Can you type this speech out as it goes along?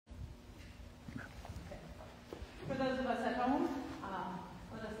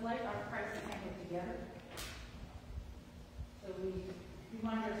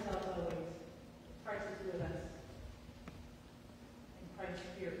remind ourselves always, Christ is with us. And Christ's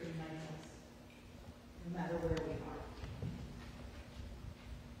Spirit unites us, no matter where we are.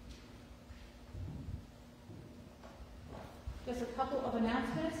 Just a couple of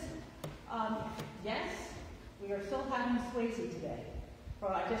announcements. Yes, we are still having Swayze today.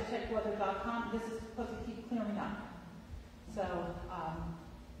 Well, I just checked weather.com. This is supposed to keep clearing up. So,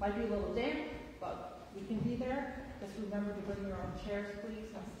 might be a little damp, but we can be there. Just remember to bring your own chairs, please.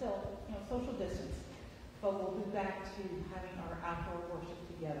 And still, social distance. But we'll be back to having our outdoor worship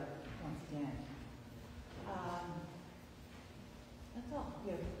together once again. That's all.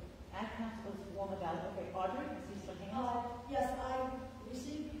 We have ad council was one about it. Okay, Audrey, I see some hands. Yes, I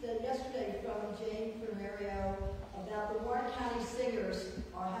received yesterday from Jane Fernario about the Warren County Singers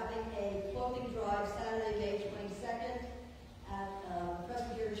are having a clothing drive Saturday, May 22nd at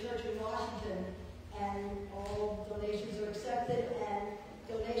Presbyterian Church in Washington, and all donations are accepted, and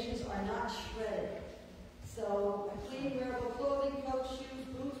donations are not shredded. So clean, wearable clothing, coats, shoes,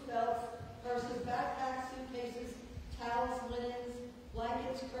 boots, belts, purses, backpacks, suitcases, towels, linens,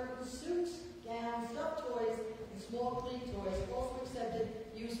 blankets, curtains, suits, gowns, stuffed toys, and small clean toys, also accepted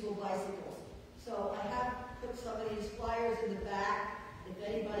usable bicycles. So I have put some of these flyers in the back if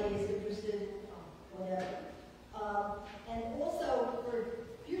anybody is interested, whatever. And also for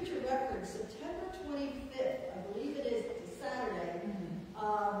future reference, September 25th, I believe it is, it's a Saturday,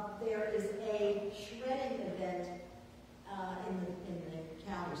 there is a shredding event in the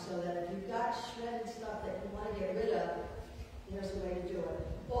counter, so that if you've got shredded stuff that you want to get rid of, there's a way to do it.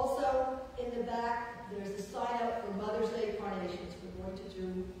 Also, in the back, there's a sign up for Mother's Day carnations. We're going to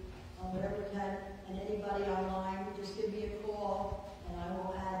do whatever we can, and anybody online, just give me a call, and I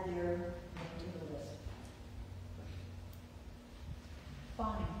will add their name to the list.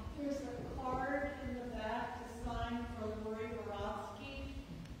 Fine. There's a card in the back to sign for Lori Borowski.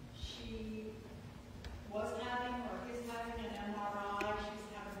 She was having or is having an MRI. She's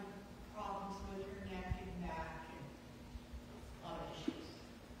having problems with her neck and back and a lot of issues.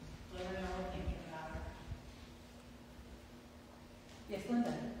 Let her know we're thinking about her. Yes,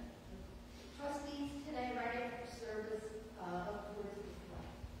 Linda. Trustees today write up for service towards this way.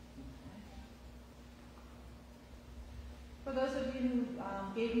 For those of you who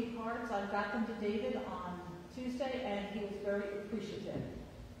gave me cards, I got them to David on Tuesday, and he was very appreciative.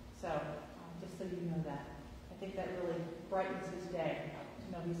 So, just so you know that. I think that really brightens his day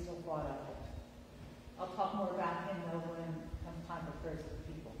to know he's still thought of. I'll talk more about him, though, when it comes time for prayers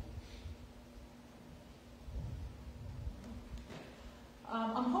for people.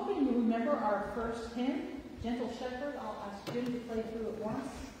 I'm hoping you remember our first hymn, Gentle Shepherd. I'll ask Jim to play through it once.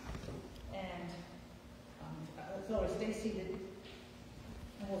 And so stay seated,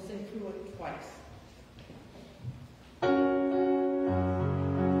 and we'll sing through it twice.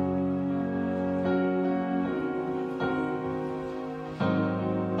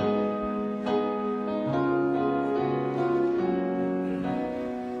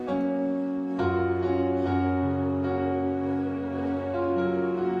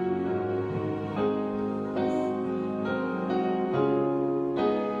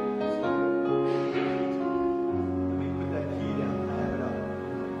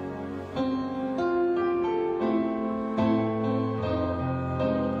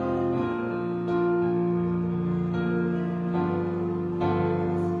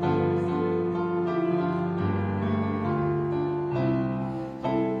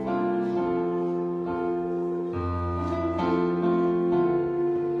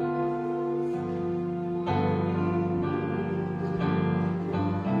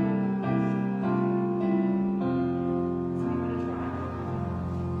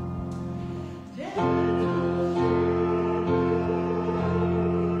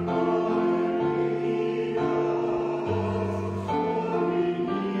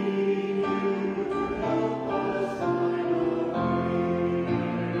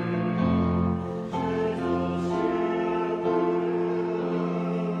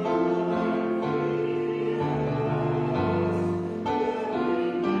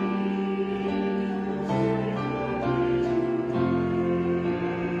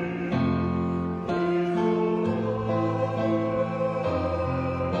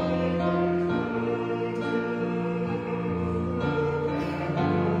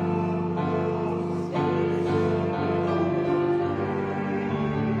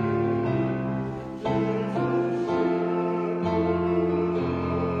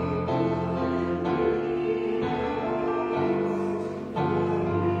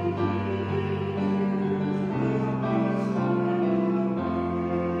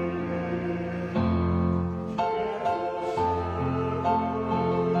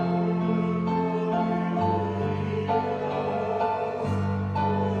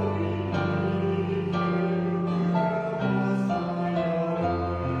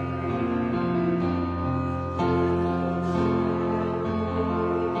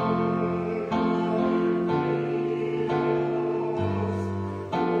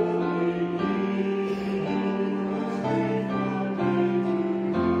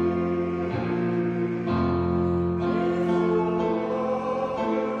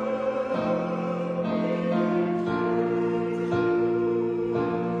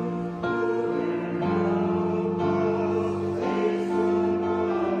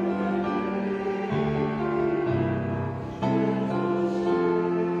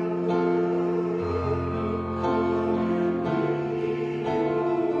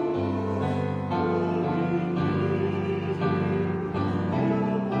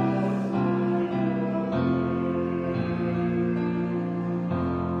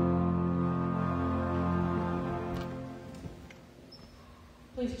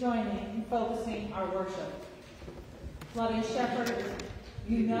 Please join me in focusing our worship. Loving Shepherd,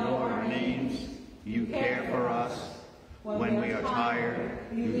 you know our names. You care for us. When we are tired,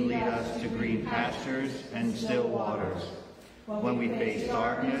 you lead us to green pastures and still waters. When we face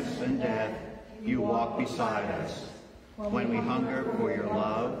darkness and death, you walk beside us. When we hunger for your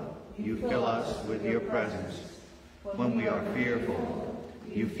love, you fill us with your presence. When we are fearful,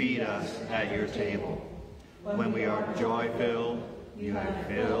 you feed us at your table. When we are joy-filled, you have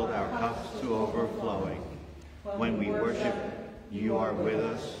filled our cups to overflowing. When we worship, you are with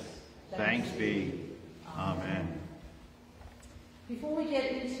us. Thanks be. Amen. Before we get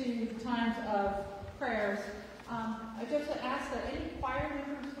into times of prayers, I just ask that any choir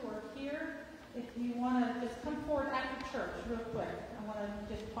members who are here, if you want to just come forward after church real quick. I want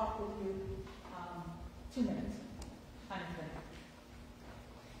to just talk with you 2 minutes, kind of thing.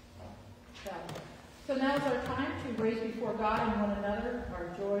 So now is our time to raise before God and one another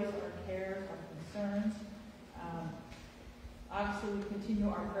our joys, our cares, our concerns. Obviously, we continue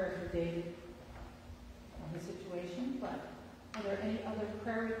our prayers for David and his situation, but are there any other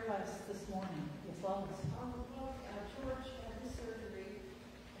prayer requests this morning? Yes, Lois. George had his surgery,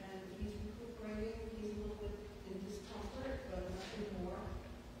 and he's recuperating. He's a little bit in discomfort, but nothing more.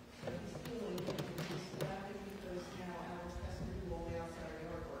 So he's healing. He's laughing because now Alex has to do all the outside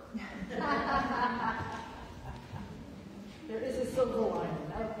yard work. There is a silver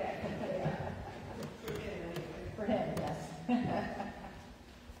lining. Okay. For him, anyway. For him, yes.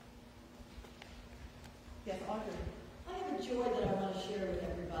 Yes, Audrey. I have a joy that I want to share with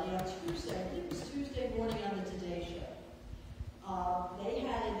everybody. On Tuesday, I think it was Tuesday morning on the Today Show, they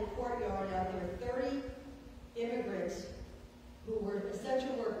had in the courtyard out there 30 immigrants who were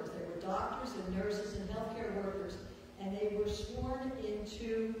essential workers. They were doctors and nurses and healthcare workers, and they were sworn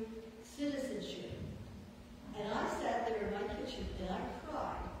into citizenship. And I sat there in my kitchen and I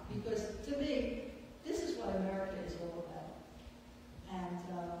cried because, to me, this is what America is all about. And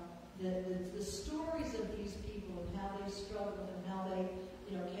the stories of these people and how they struggled and how they,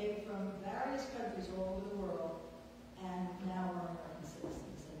 came from various countries all over the world and now are American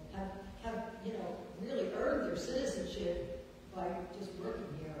citizens and have really earned their citizenship by just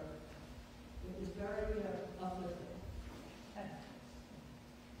working here. It was very uplifting.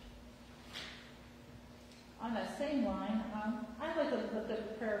 On that same line, I'd like to lift up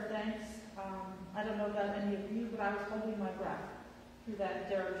a prayer of thanks. I don't know about any of you, but I was holding my breath through that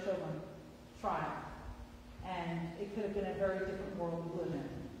Derek Chauvin trial. And it could have been a very different world we live in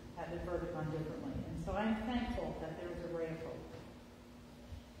had the verdict gone differently. And so I'm thankful that there was a ray of hope.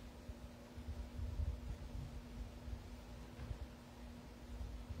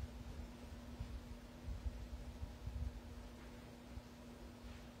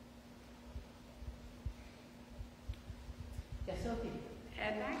 Yes, Sophie.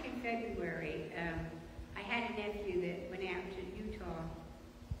 Back in February, I had a nephew that went out to Utah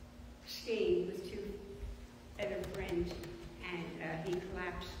skiing with 2 other friends, and he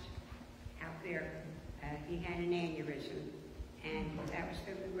collapsed out there. He had an aneurysm, and that was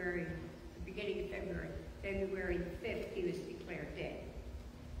February, the beginning of February. February the 5th, he was declared dead.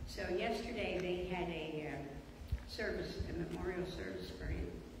 So yesterday they had a service, a memorial service for him,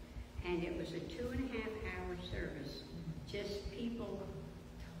 and it was a 2.5-hour service, just people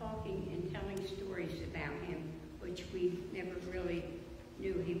talking and telling stories about him, which we never really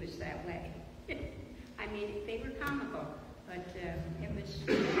knew he was that way. I mean, they were comical, but it was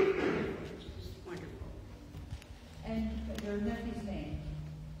just wonderful. And your nephew's name?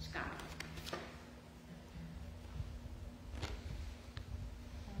 Scott.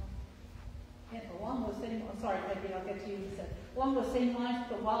 And along those same, I'm sorry, maybe I'll get to you in a second. Along those same lines,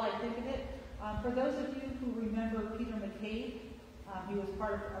 but while I think of it, for those of you who remember Peter McCabe, he was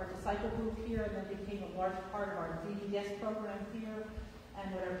part of our disciple group here and then became a large part of our DDS program here.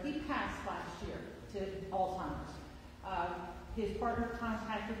 And whatever, he passed last year to Alzheimer's. His partner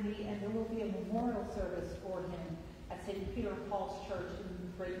contacted me, and there will be a memorial service for him at St. Peter Paul's Church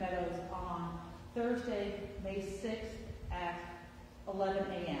in Great Meadows on Thursday, May 6th at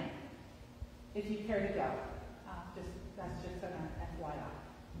 11 a.m. If you care to go. That's just an FYI.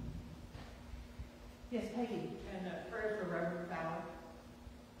 Yes, Peggy. And prayer for Reverend Carla.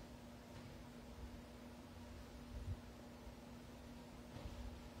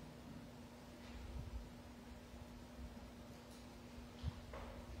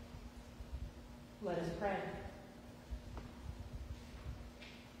 Let us pray.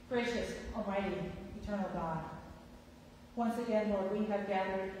 Gracious, almighty, eternal God, once again, Lord, we have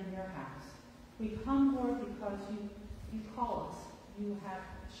gathered in your house. We come, Lord, because you call us. You have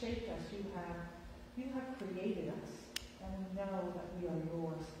shaped us. You have created us. And we know that we are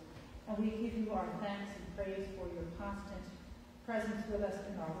yours. And we give you our thanks and praise for your constant presence with us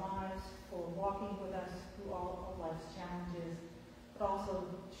in our lives, for walking with us through all of life's challenges, but also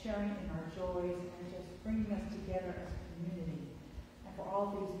sharing in our joys and just bringing us together as a community. And for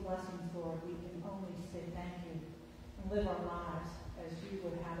all these blessings, Lord, we can only say thank you and live our lives as you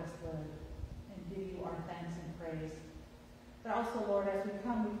would have us live, and give you our thanks and praise. But also, Lord, as we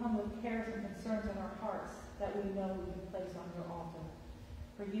come with cares and concerns in our hearts that we know we can place on your altar.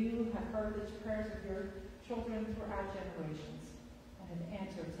 For you have heard the prayers of your children throughout generations and have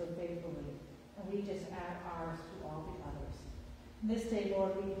answered so faithfully. And we just add ours to all the others. And this day,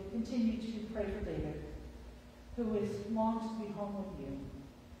 Lord, we continue to pray for David, who longs to be home with you.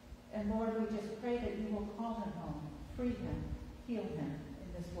 And Lord, we just pray that you will call him home, free him, heal him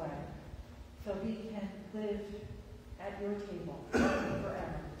in this way, so he can live at your table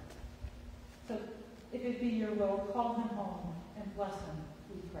forever. So if it be your will, call him home and bless him,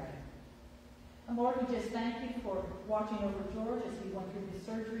 we pray. And Lord, we just thank you for watching over George as he went through his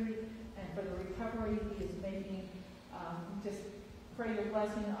surgery and for the recovery he is making. Just pray your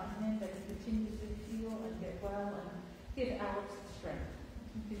blessing on him, that he continues to heal and get well, and give Alex the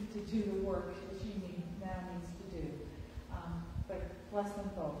strength to do the work that she now needs to do. But bless them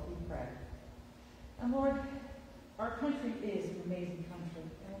both, we pray. And Lord, our country is an amazing country,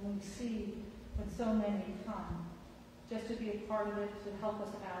 and when we see when so many come just to be a part of it, to help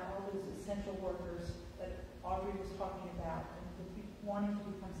us out, all those essential workers that Audrey was talking about, and wanting to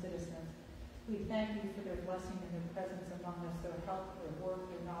become citizens, we thank you for their blessing and their presence among us, their help, their work,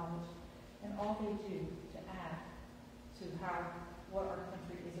 their knowledge, and all they do to add to what our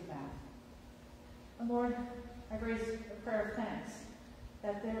country is about. And Lord, I raise a prayer of thanks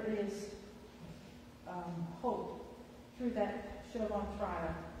that there is hope through that Chauvin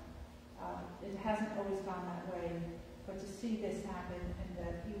trial. It hasn't always gone that way, but to see this happen and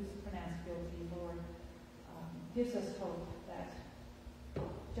that he was pronounced guilty, Lord, gives us hope that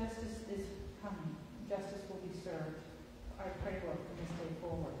justice is coming. Justice will be served. I pray, Lord, from this day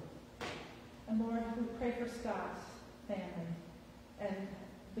forward. And Lord, we pray for Scott's family and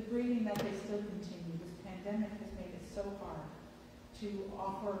the grieving that they still continue. This pandemic has made it so hard to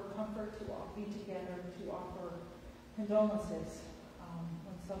offer comfort, to be together, to offer condolences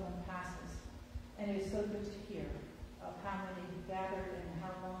when someone passes. And it is so good to hear of how many gathered and how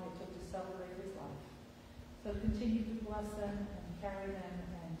long it took to celebrate his life. So continue to bless them and carry them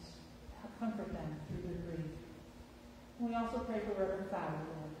and comfort them through their grief. And we also pray for Reverend Fowler,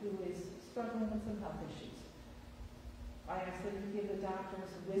 Lord, who is struggling with some health issues. I ask that you give the doctors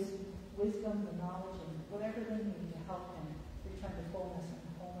wisdom, the knowledge, and whatever they need to help him return to fullness and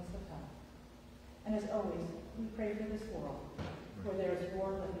wholeness of health. And as always, we pray for this world, where there is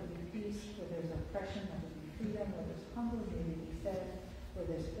war, let there be peace, where there is oppression, let there be freedom, where there is hunger, may they be fed, where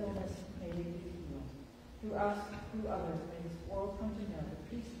there is illness, may they be healed. Through us, through others, may this world come to know the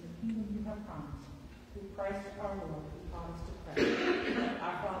peace and the kingdom you have promised. Through Christ our Lord, who taught us to pray.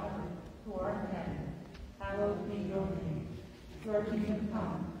 Our Father, who art in heaven, hallowed be your name. Your kingdom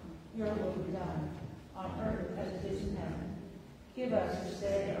come, your will be done, on earth as it is in heaven. Give us this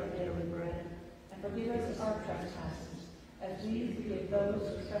day our daily bread, and forgive us our trespasses, as we forgive those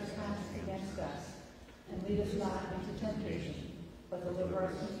who trespass against us. And lead us not into temptation, but deliver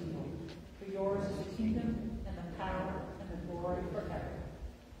us from evil. For yours is the kingdom, and the power, and the glory forever.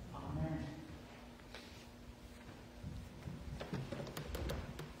 Amen.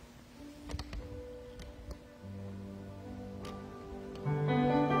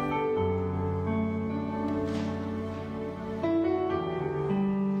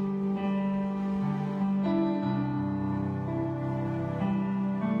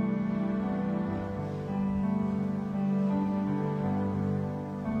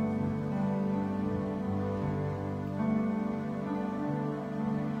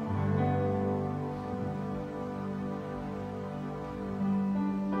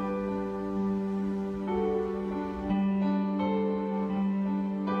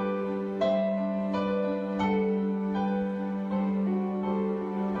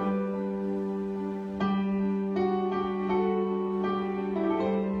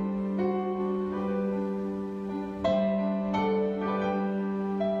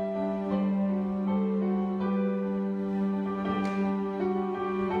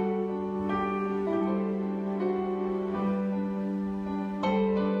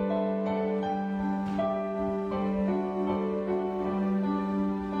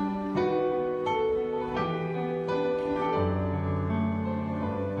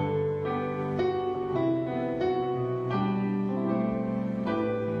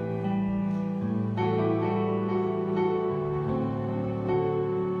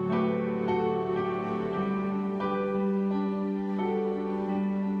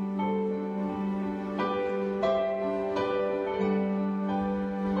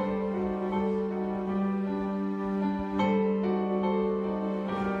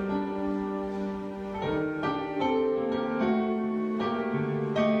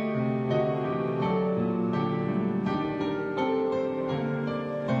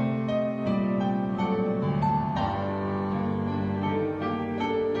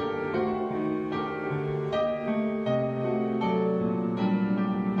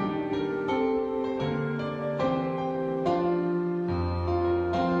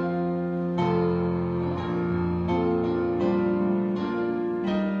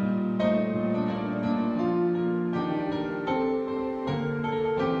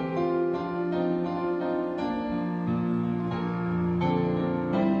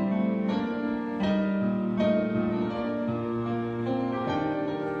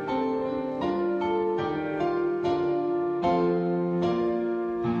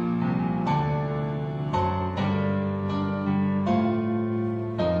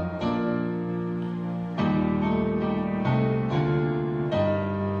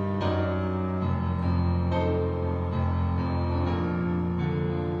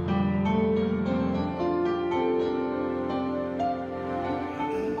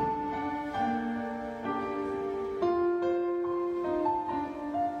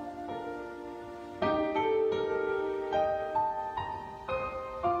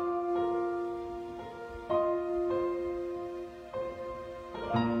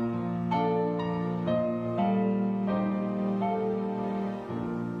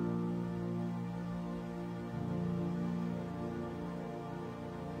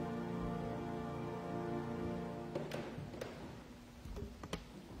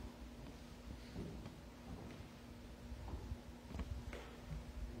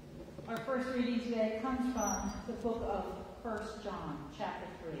 Our first reading today comes from the book of 1 John, chapter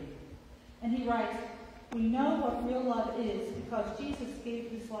 3. And he writes, "We know what real love is because Jesus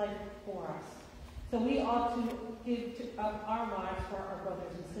gave his life for us. So we ought to give up our lives for our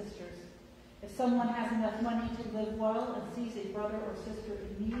brothers and sisters. If someone has enough money to live well and sees a brother or sister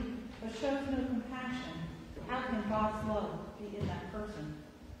in need, but shows no compassion, how can God's love be in that person?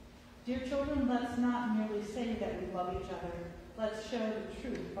 Dear children, let's not merely say that we love each other. Let's show the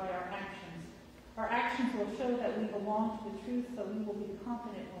truth by our actions. Our actions will show that we belong to the truth, so we will be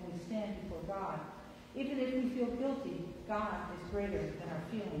confident when we stand before God. Even if we feel guilty, God is greater than our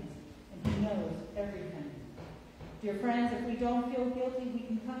feelings, and he knows everything. Dear friends, if we don't feel guilty, we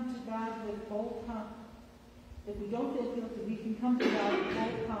can come to God with bold confidence. If we don't feel guilty, we can come to God with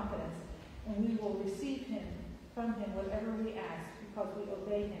bold confidence, and we will receive from him whatever we ask, because we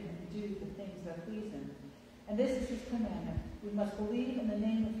obey him and do the things that please him. And this is his commandment. We must believe in the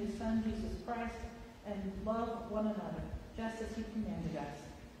name of his Son, Jesus Christ, and love one another, just as he commanded us.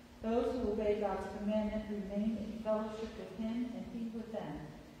 Those who obey God's commandment remain in fellowship with him and he with them.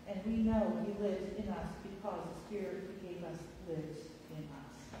 And we know he lives in us because the Spirit he gave us lives in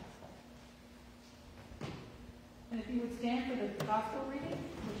us." And if you would stand for the gospel reading,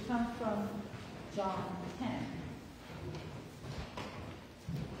 which comes from John 10.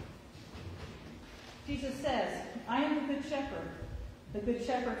 Jesus says, "I am the good shepherd. The good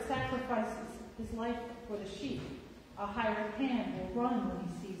shepherd sacrifices his life for the sheep. A hired hand will run when he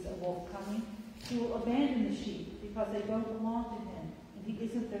sees a wolf coming. He will abandon the sheep because they don't belong to him, and he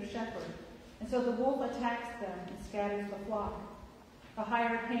isn't their shepherd. And so the wolf attacks them and scatters the flock. The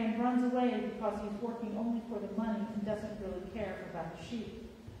hired hand runs away because he's working only for the money and doesn't really care about the sheep.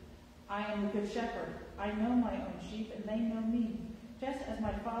 I am the good shepherd. I know my own sheep, and they know me, just as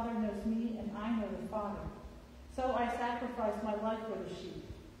my Father knows me, and I know the Father. So I sacrifice my life for the sheep.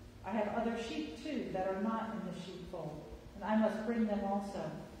 I have other sheep, too, that are not in the sheepfold, and I must bring them also.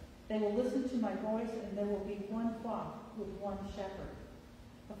 They will listen to my voice, and there will be one flock with one shepherd.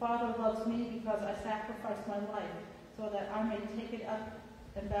 The Father loves me because I sacrifice my life so that I may take it up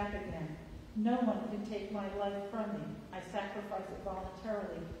and back again. No one can take my life from me. I sacrifice it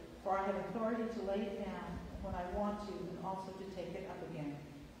voluntarily, for I have authority to lay it down when I want to, and also to take it up again.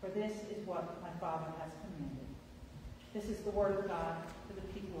 For this is what my Father has commanded." This is the word of God for the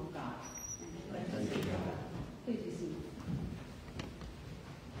people of God. Please be seated.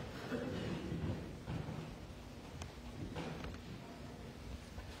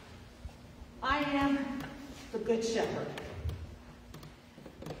 I am the good shepherd.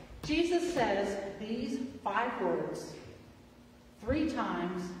 Jesus says these 5 words 3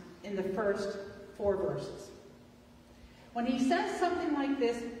 times in the first 4 verses. When he says something like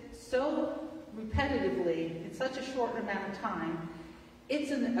this so repetitively in such a short amount of time,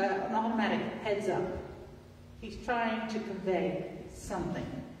 it's an automatic heads up. He's trying to convey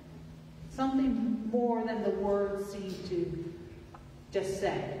something more than the words seem to just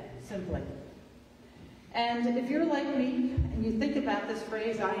say, simply. And if you're like me and you think about this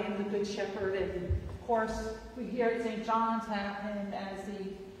phrase, "I am the good shepherd," and of course we hear at St. John's him as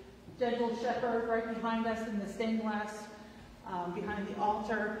the gentle shepherd right behind us in the stained glass behind the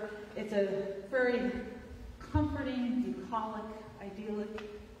altar. It's a very comforting, bucolic, idyllic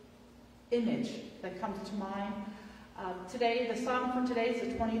image that comes to mind. Today, the psalm for today is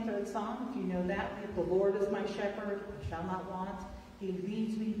the 23rd Psalm, if you know that. "The Lord is my shepherd, I shall not want. He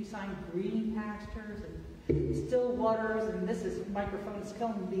leads me beside green pastures and still waters," and this microphone is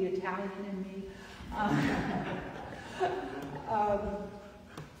killing the Italian in me.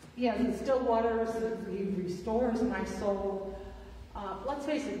 The still waters, he restores my soul. Let's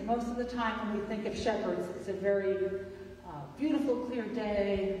face it, most of the time when we think of shepherds, it's a very beautiful, clear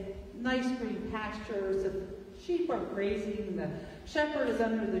day, nice green pastures, the sheep are grazing, the shepherd is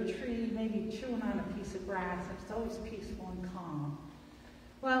under the tree, maybe chewing on a piece of grass. It's always peaceful and calm.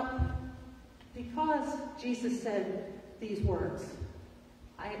 Well, because Jesus said these words,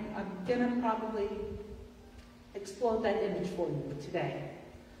 I'm going to probably explode that image for you today,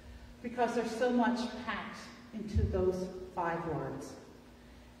 because there's so much packed into those 5 words.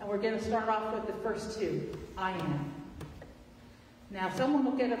 And we're going to start off with the first 2, I am. Now, someone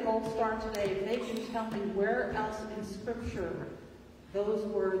will get a gold star today if they can tell me where else in Scripture those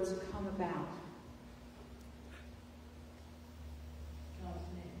words come about.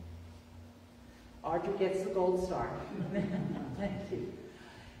 Audrey gets the gold star. Thank you.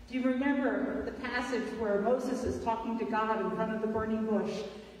 Do you remember the passage where Moses is talking to God in front of the burning bush,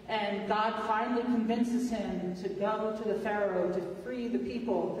 and God finally convinces him to go to the Pharaoh to free the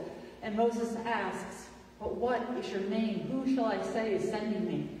people, and Moses asks, "But what is your name? Who shall I say is sending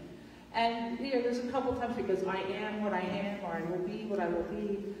me?" And, there's a couple times because I am what I am, or I will be what I will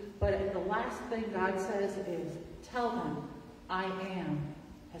be. But the last thing God says is, tell them, I am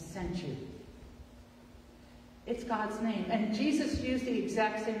has sent you. It's God's name. And Jesus used the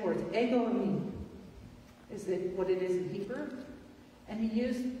exact same words. Ego eimi is what it is in Hebrew. And he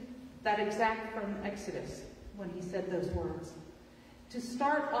used that exact from Exodus when he said those words. To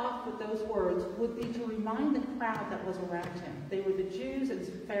start off with those words would be to remind the crowd that was around him. They were the Jews and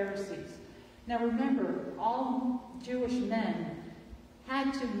Pharisees. Now remember, all Jewish men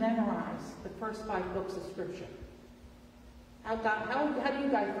had to memorize the first 5 books of Scripture. How do you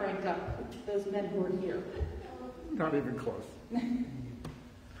guys rank up, those men who are here? Not even close.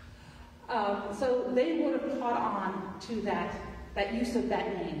 So they would have caught on to that use of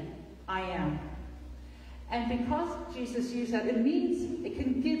that name, I am. And because Jesus used that, it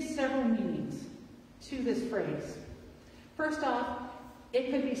can give several meanings to this phrase. First off,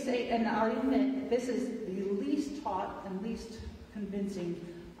 it could be say, and I'll admit, this is the least taught and least convincing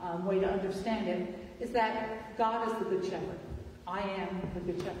way to understand it, is that God is the Good Shepherd. I am the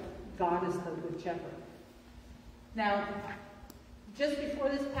Good Shepherd. God is the Good Shepherd. Now, just before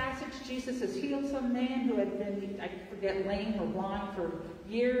this passage, Jesus has healed some man who had been, I forget, lame or blind for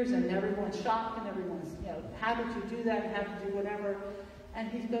years, and everyone's shocked, and everyone's, how did you do that? How did you do whatever? And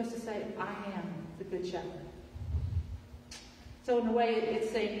he goes to say, I am the Good Shepherd. So in a way,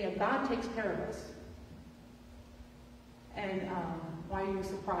 it's saying, God takes care of us. And why are you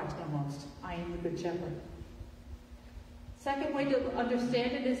surprised almost? I am the Good Shepherd. Second way to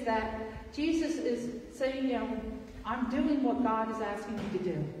understand it is that Jesus is saying, I'm doing what God is asking me to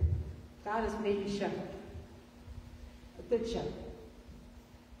do. God has made me shepherd, a good shepherd.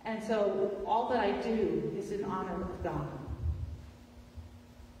 And so all that I do is in honor of God.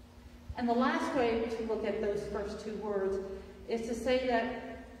 And the last way to look at those first 2 words is to say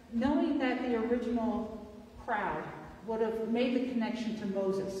that knowing that the original crowd would have made the connection to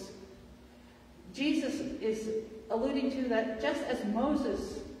Moses, Jesus is alluding to that just as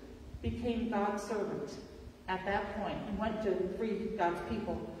Moses became God's servant at that point and went to free God's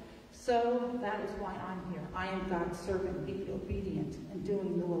people, so that is why I'm here. I am God's servant, being obedient and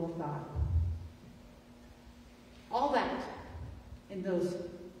doing the will of God. All that in those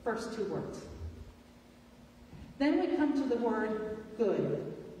first 2 words. Then we come to the word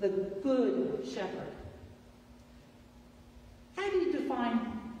good, the Good Shepherd. How do you define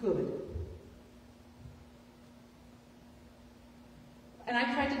good? And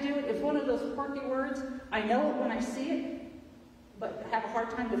I tried to do it. It's one of those quirky words. I know it when I see it, but have a hard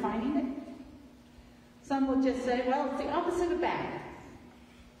time defining it. Some will just say, well, it's the opposite of bad.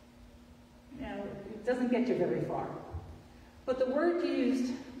 It doesn't get you very far. But the word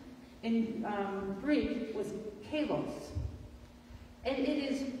used in Greek was kalos. And it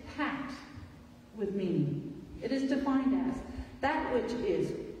is packed with meaning. It is defined as that which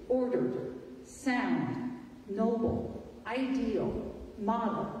is ordered, sound, noble, ideal,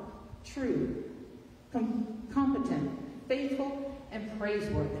 model, true, competent, faithful, and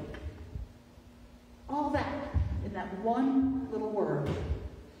praiseworthy. All that in that one little word.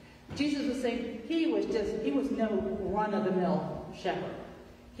 Jesus was saying he was no run-of-the-mill shepherd.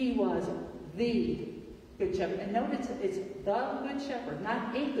 He was the Good Shepherd. And notice it's the Good Shepherd,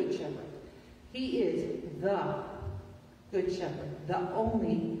 not a Good Shepherd. He is the Good Shepherd, the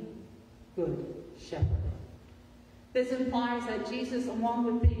only Good Shepherd. This implies that Jesus, along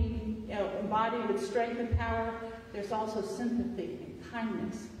with being embodied with strength and power, there's also sympathy and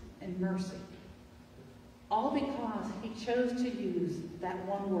kindness and mercy. All because he chose to use that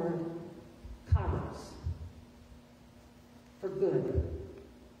one word, kalos, for good.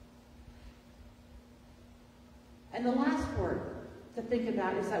 And the last word to think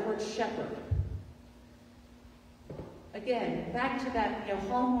about is that word shepherd. Again, back to that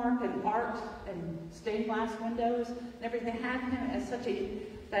hallmark and art and stained glass windows and everything, had him as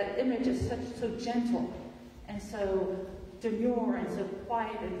that image is so gentle and so demure and so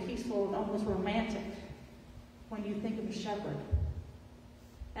quiet and peaceful and almost romantic when you think of a shepherd.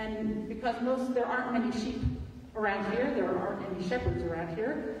 And because there aren't many sheep around here, there aren't any shepherds around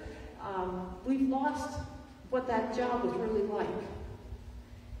here, we've lost what that job was really like.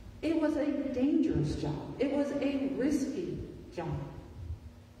 It was a dangerous job. It was a risky job.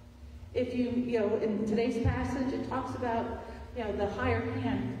 If in today's passage, it talks about, the hired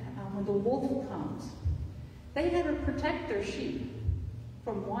hand, when the wolf comes, they had to protect their sheep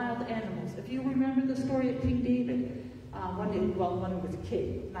from wild animals. If you remember the story of King David, when he was a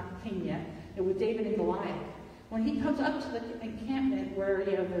kid, not king yet, it was David and Goliath. When he comes up to the encampment where,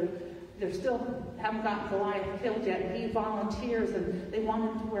 the they still haven't gotten Goliath killed yet, and he volunteers, and they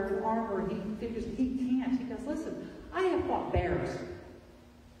want him to wear armor. He figures he can't. He goes, listen, I have fought bears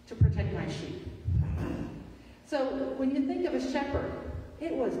to protect my sheep. So when you think of a shepherd,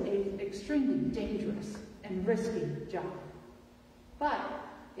 it was an extremely dangerous and risky job. But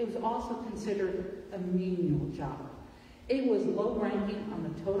it was also considered a menial job. It was low-ranking on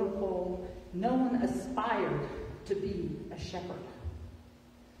the totem pole. No one aspired to be a shepherd.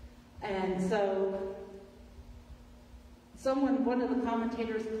 And so one of the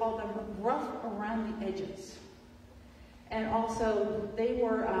commentators called them rough around the edges. And also, they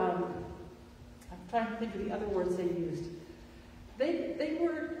were, I'm trying to think of the other words they used. They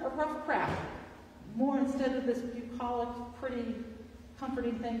were a rough crowd. More, instead of this bucolic, pretty,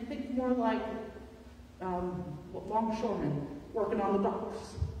 comforting thing, think more like longshoremen working on the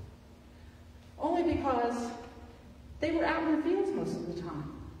docks. Only because they were out in the fields most of the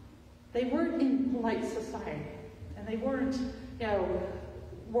time. They weren't in polite society, and they weren't,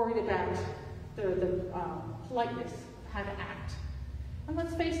 worried about the politeness of how to act. And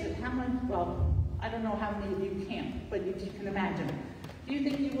let's face it, I don't know how many of you camp, but if you can imagine. Do you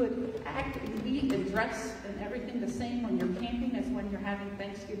think you would act and eat and dress and everything the same when you're camping as when you're having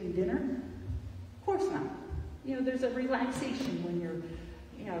Thanksgiving dinner? Of course not. There's a relaxation when you're,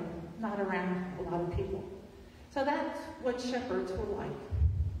 not around a lot of people. So that's what shepherds were like.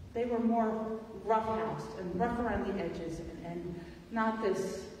 They were more rough-housed and rough around the edges and not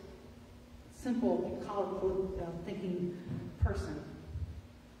this simple, thinking person.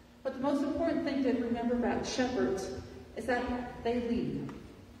 But the most important thing to remember about shepherds is that they lead.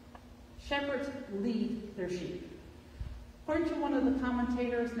 Shepherds lead their sheep. According to one of the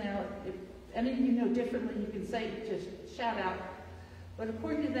commentators, now, if any of you know differently, you can say, just shout out. But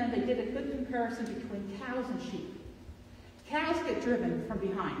according to them, they did a good comparison between cows and sheep. Cows get driven from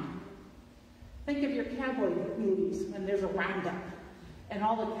behind. Think of your cowboy movies when there's a roundup, and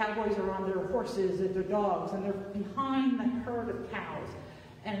all the cowboys are on their horses and their dogs, and they're behind the herd of cows,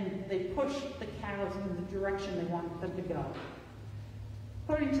 and they push the cows in the direction they want them to go.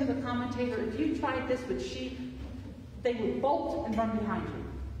 According to the commentator, if you tried this with sheep, they would bolt and run behind you.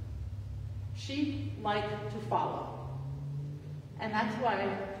 Sheep like to follow. And that's why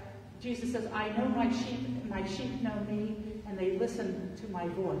Jesus says, I know my sheep, and my sheep know me, and they listen to my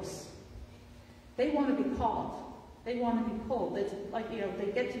voice. They want to be called. They want to be pulled. It's like,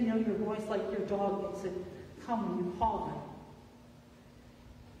 they get to know your voice like your dog gets to come when you call them.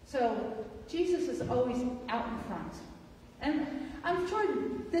 So Jesus is always out in front. And I'm sure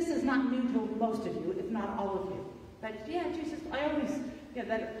this is not new to most of you, if not all of you. But Jesus,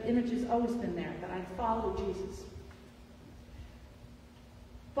 that image has always been there, that I follow Jesus.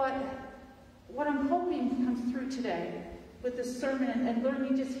 But what I'm hoping comes through today with this sermon and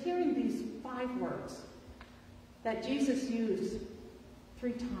learning, just hearing these 5 words that Jesus used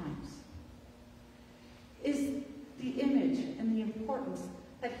 3 times, is the image and the importance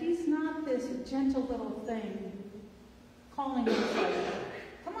that he's not this gentle little thing calling us like,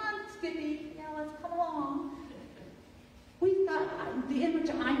 come on, Skippy, let's come along. We've got the image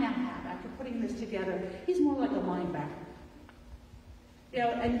I now have after putting this together. He's more like a linebacker.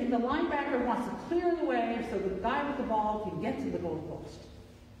 And the linebacker wants to clear the way so the guy with the ball can get to the goal post.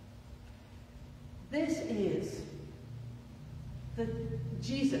 This is the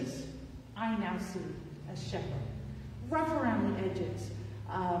Jesus I now see as shepherd. Rough around the edges.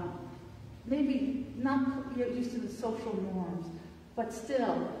 Maybe not used to the social norms, but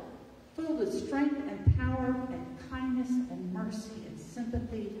still filled with strength and power and kindness and mercy and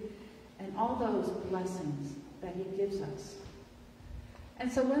sympathy and all those blessings that he gives us.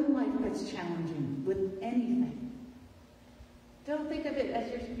 And so when life gets challenging with anything, don't think of it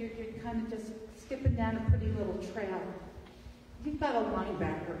as you're kind of just skipping down a pretty little trail. You've got a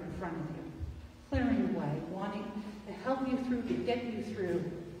linebacker in front of you, clearing the way, wanting to help you through, to get you through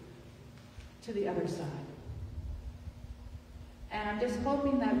to the other side. And I'm just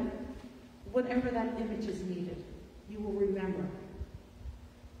hoping that whenever that image is needed, you will remember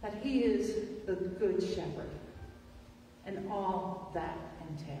that he is the good shepherd and all that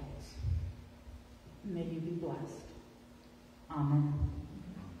entails. May you be blessed. Amen.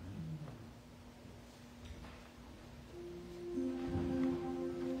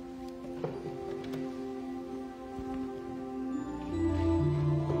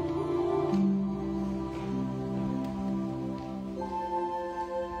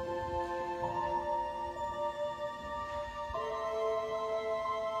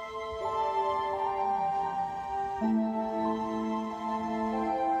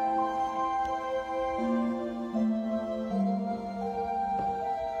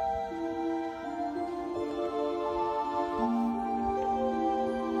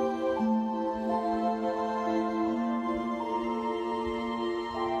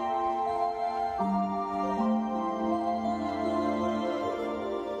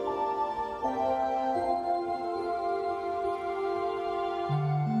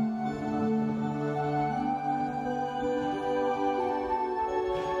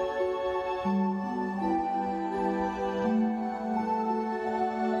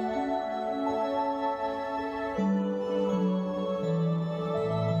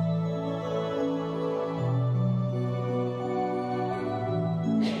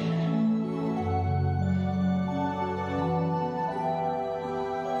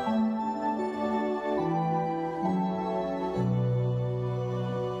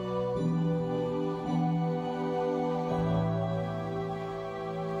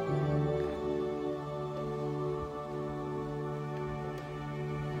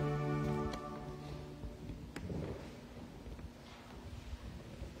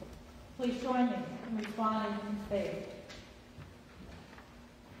 Please join me in responding in faith.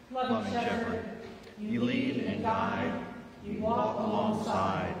 Loving Shepherd, you lead and guide, you walk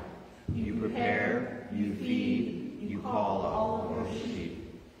alongside, you prepare, you feed, you call all of your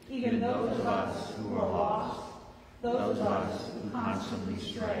sheep, even those of us who are lost, those of us who constantly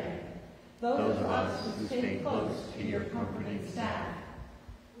stray, those of us who stay close to your comforting staff.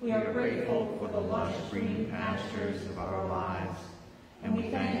 We are grateful for the lush green pastures of our lives, and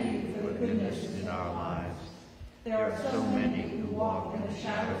we thank you for the goodness in our lives. There are so many who walk in the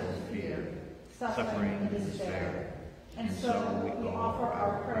shadows of fear, suffering and despair, and so we offer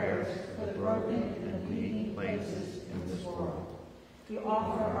our prayers for the broken and the bleeding places in this world. We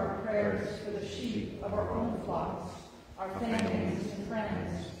offer our prayers for the sheep of our own flocks, our families and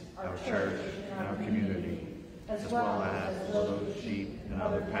friends, our church and our community, as well as those sheep in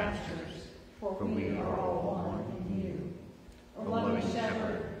other pastures, for we are all one in you. O loving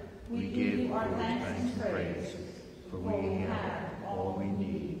Shepherd, we give you our thanks and praise, for we have all we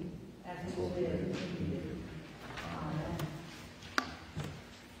need as we live in you. Amen.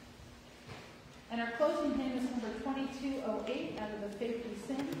 And our closing hymn is number 2208 out of the Faith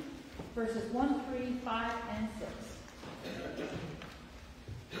We Sing, verses 1, 3, 5, and 6.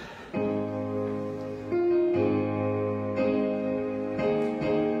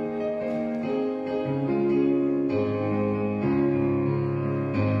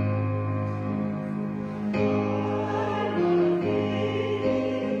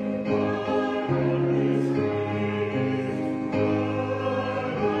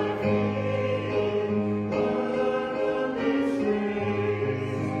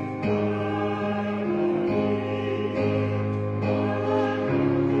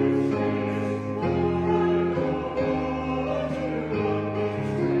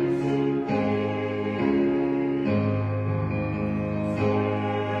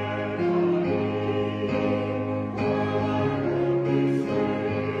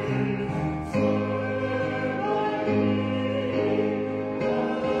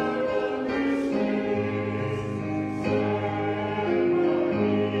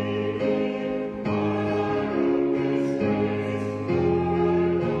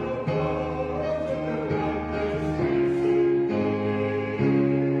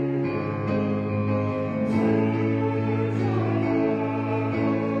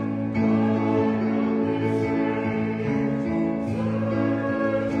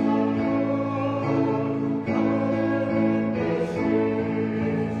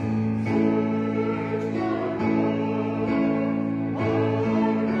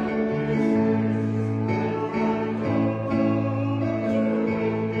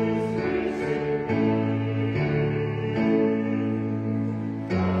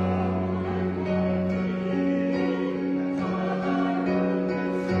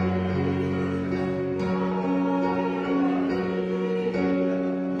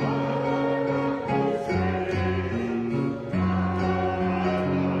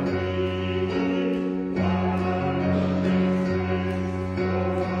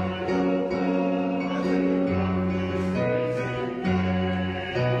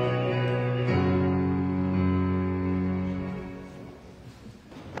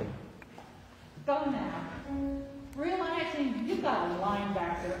 Go now, realizing you've got a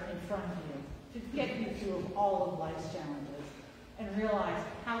linebacker in front of you to get you through all of life's challenges, and realize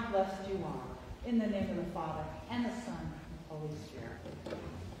how blessed you are. In the name of the Father, and the Son, and the Holy Spirit.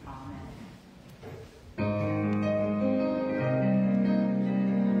 Amen.